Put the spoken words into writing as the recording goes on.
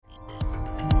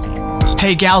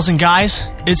Hey gals and guys,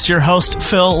 it's your host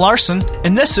Phil Larson,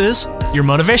 and this is your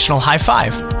Motivational High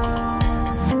Five.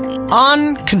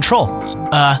 On control.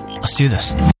 Let's do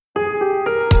this.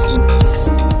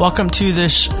 Welcome to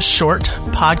this short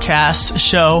podcast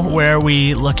show where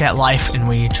we look at life and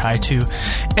we try to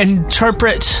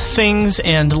interpret things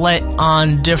and let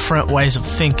on different ways of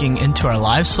thinking into our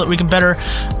lives so that we can better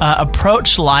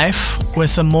approach life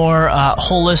with a more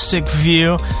holistic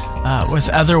view, with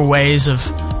other ways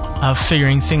of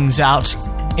figuring things out.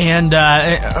 And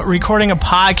recording a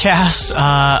podcast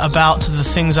about the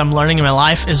things I'm learning in my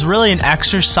life is really an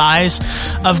exercise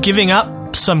of giving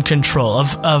up some control,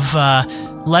 of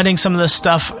letting some of this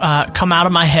stuff come out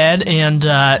of my head and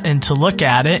to look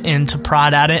at it and to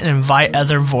prod at it and invite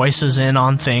other voices in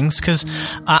on things, because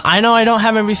I know I don't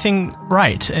have everything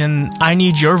right, and I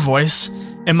need your voice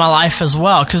in my life as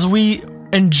well, because we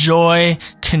enjoy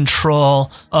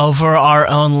control over our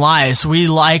own lives. We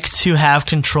like to have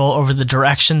control over the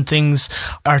direction things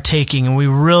are taking, and we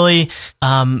really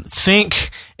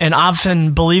think and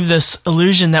often believe this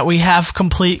illusion that we have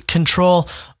complete control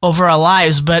over our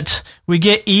lives, but we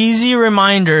get easy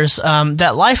reminders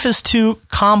that life is too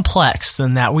complex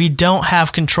than that. We don't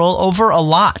have control over a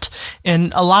lot,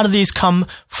 and a lot of these come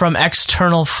from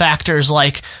external factors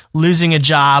like losing a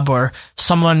job, or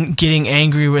someone getting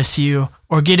angry with you,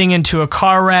 or getting into a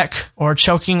car wreck, or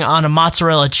choking on a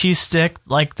mozzarella cheese stick,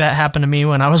 like that happened to me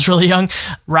when I was really young,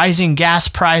 rising gas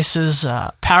prices,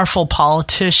 powerful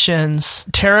politicians,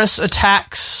 terrorist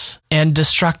attacks, and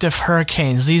destructive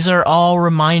hurricanes. These are all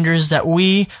reminders that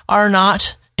we are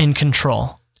not in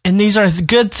control. And these are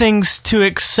good things to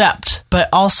accept, but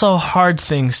also hard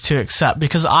things to accept,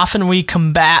 because often we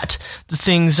combat the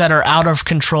things that are out of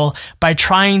control by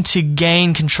trying to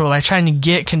gain control, by trying to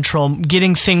get control,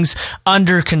 getting things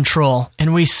under control.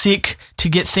 And we seek to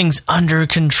get things under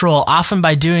control, often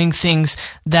by doing things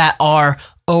that are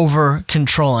over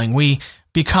controlling. We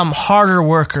become harder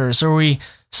workers, or we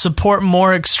support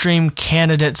more extreme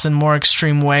candidates in more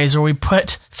extreme ways, or we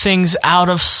put things out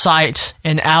of sight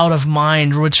and out of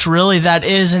mind, which really that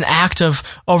is an act of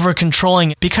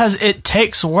over-controlling, because it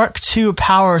takes work to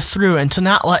power through and to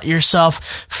not let yourself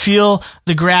feel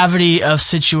the gravity of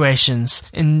situations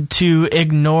and to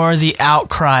ignore the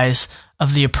outcries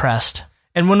of the oppressed.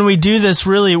 And when we do this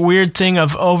really weird thing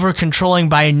of over-controlling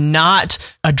by not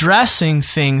addressing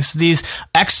things, these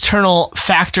external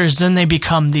factors, then they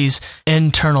become these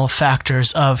internal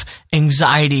factors of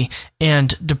anxiety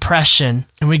and depression.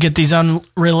 And we get these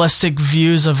unrealistic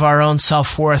views of our own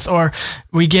self-worth, or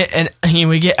we get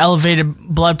elevated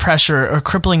blood pressure, or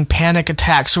crippling panic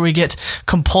attacks, or we get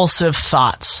compulsive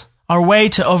thoughts. Our way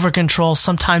to over-control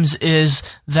sometimes is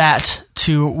that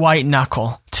to white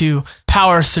knuckle, to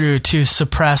power through, to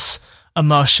suppress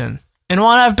emotion. And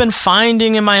what I've been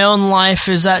finding in my own life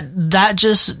is that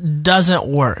just doesn't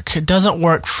work. It doesn't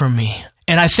work for me.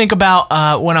 And I think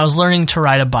about when I was learning to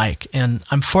ride a bike, and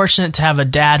I'm fortunate to have a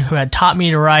dad who had taught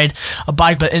me to ride a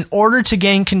bike, but in order to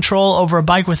gain control over a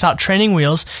bike without training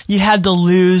wheels, you had to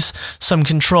lose some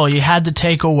control. You had to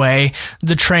take away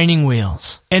the training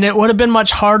wheels. And it would have been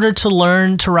much harder to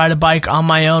learn to ride a bike on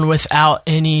my own without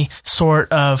any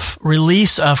sort of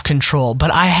release of control.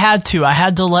 But I had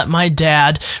to let my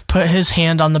dad put his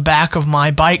hand on the back of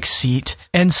my bike seat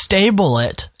and stable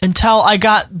it until I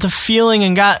got the feeling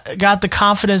and got the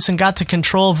confidence and got the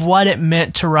control of what it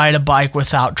meant to ride a bike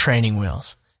without training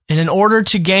wheels. And in order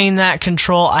to gain that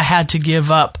control, I had to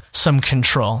give up some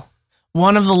control.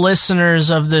 One of the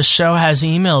listeners of this show has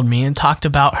emailed me and talked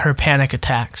about her panic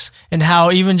attacks, and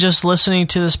how even just listening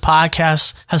to this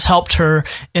podcast has helped her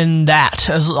in that,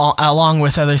 along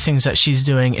with other things that she's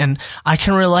doing. And I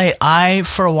can relate.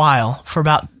 For a while, for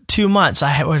about 2 months,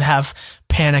 I would have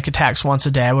panic attacks once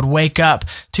a day. I would wake up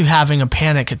to having a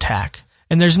panic attack.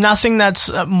 And there's nothing that's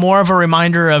more of a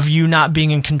reminder of you not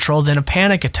being in control than a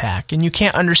panic attack. And you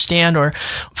can't understand or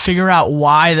figure out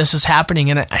why this is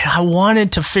happening. And I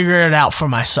wanted to figure it out for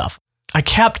myself. I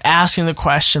kept asking the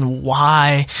question,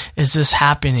 why is this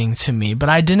happening to me? But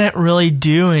I didn't really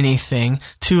do anything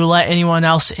to let anyone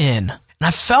else in. And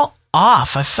I felt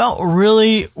off. I felt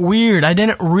really weird. I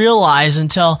didn't realize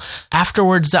until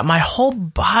afterwards that my whole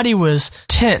body was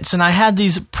tense, and I had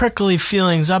these prickly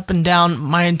feelings up and down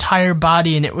my entire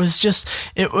body, and it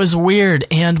was weird.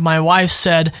 And my wife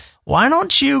said, "Why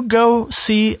don't you go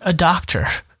see a doctor?"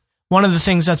 One of the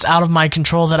things that's out of my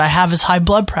control that I have is high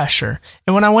blood pressure.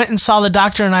 And when I went and saw the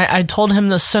doctor and I told him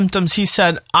the symptoms, he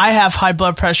said, "I have high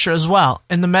blood pressure as well,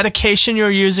 and the medication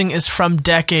you're using is from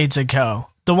decades ago.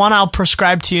 The one I'll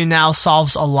prescribe to you now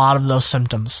solves a lot of those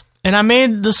symptoms." And I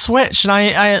made the switch, and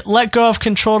I let go of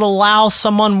control to allow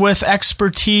someone with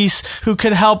expertise who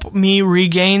could help me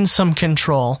regain some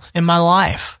control in my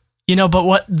life. But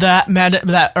what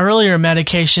that earlier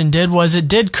medication did was it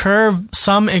did curb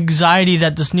some anxiety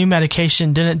that this new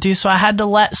medication didn't do. So I had to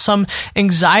let some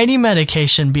anxiety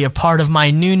medication be a part of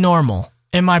my new normal.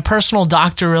 And my personal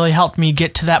doctor really helped me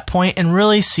get to that point and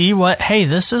really see hey,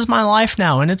 this is my life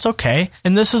now, and it's okay.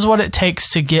 And this is what it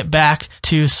takes to get back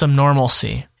to some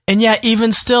normalcy. And yet,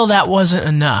 even still, that wasn't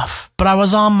enough. But I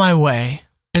was on my way.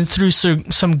 And through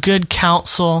some good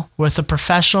counsel with a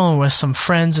professional and with some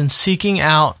friends and seeking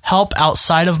out help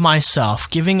outside of myself,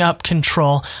 giving up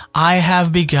control, I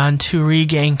have begun to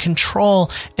regain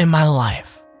control in my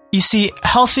life. You see,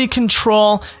 healthy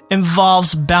control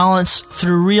involves balance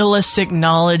through realistic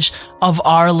knowledge of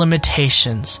our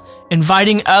limitations.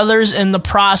 Inviting others in the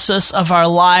process of our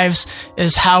lives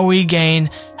is how we gain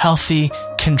healthy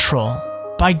control.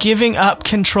 By giving up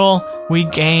control, we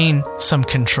gain some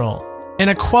control. And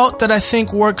a quote that I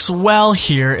think works well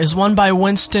here is one by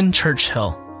Winston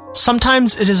Churchill.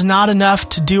 Sometimes it is not enough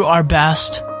to do our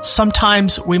best.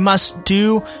 Sometimes we must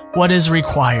do what is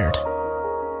required.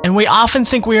 And we often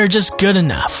think we are just good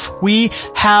enough. We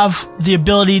have the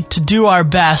ability to do our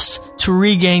best to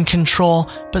regain control,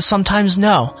 but sometimes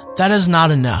no, that is not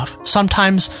enough.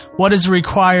 Sometimes what is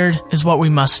required is what we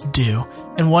must do.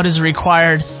 And what is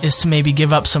required is to maybe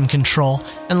give up some control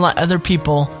and let other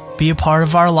people be a part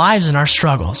of our lives and our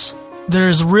struggles.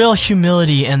 There's real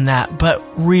humility in that, but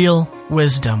real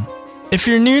wisdom. If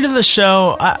you're new to the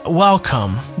show,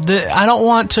 welcome. I don't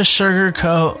want to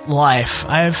sugarcoat life.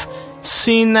 I've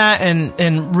seen that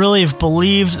and really have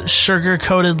believed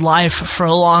sugar-coated life for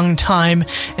a long time,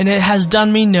 and it has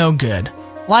done me no good.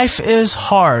 Life is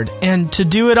hard, and to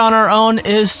do it on our own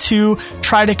is to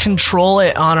try to control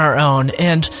it on our own.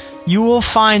 And you will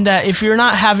find that if you're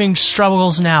not having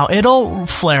struggles now, it'll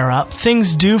flare up.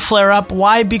 Things do flare up.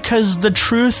 Why? Because the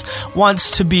truth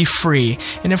wants to be free.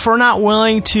 And if we're not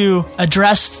willing to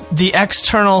address the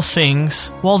external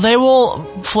things, well, they will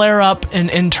flare up in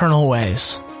internal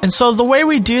ways. And so the way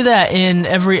we do that in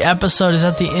every episode is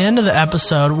at the end of the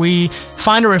episode, we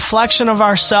find a reflection of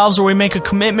ourselves, or we make a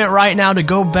commitment right now to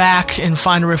go back and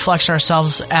find a reflection of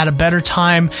ourselves at a better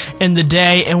time in the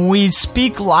day. And we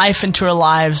speak life into our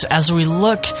lives as we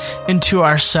look into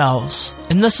ourselves.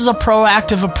 And this is a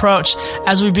proactive approach.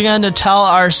 As we begin to tell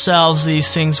ourselves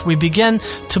these things, we begin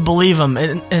to believe them.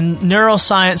 And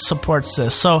neuroscience supports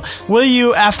this. So will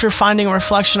you, after finding a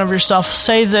reflection of yourself,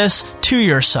 say this to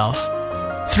yourself?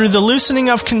 Through the loosening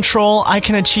of control, I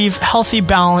can achieve healthy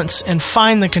balance and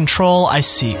find the control I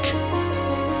seek.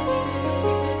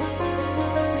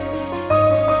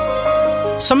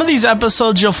 Some of these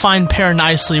episodes you'll find pair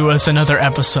nicely with another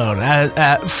episode.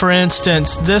 For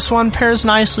instance, this one pairs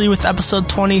nicely with episode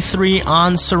 23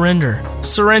 on surrender.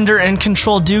 Surrender and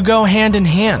control do go hand in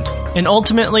hand. And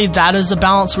ultimately, that is the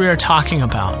balance we are talking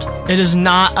about. It is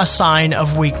not a sign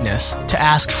of weakness to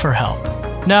ask for help.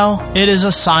 No, it is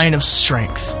a sign of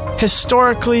strength.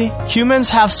 Historically,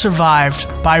 humans have survived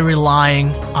by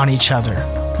relying on each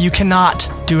other. You cannot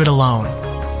do it alone.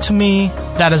 To me,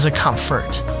 that is a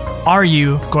comfort. Are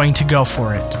you going to go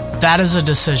for it? That is a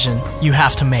decision you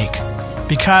have to make,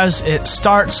 because it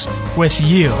starts with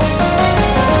you.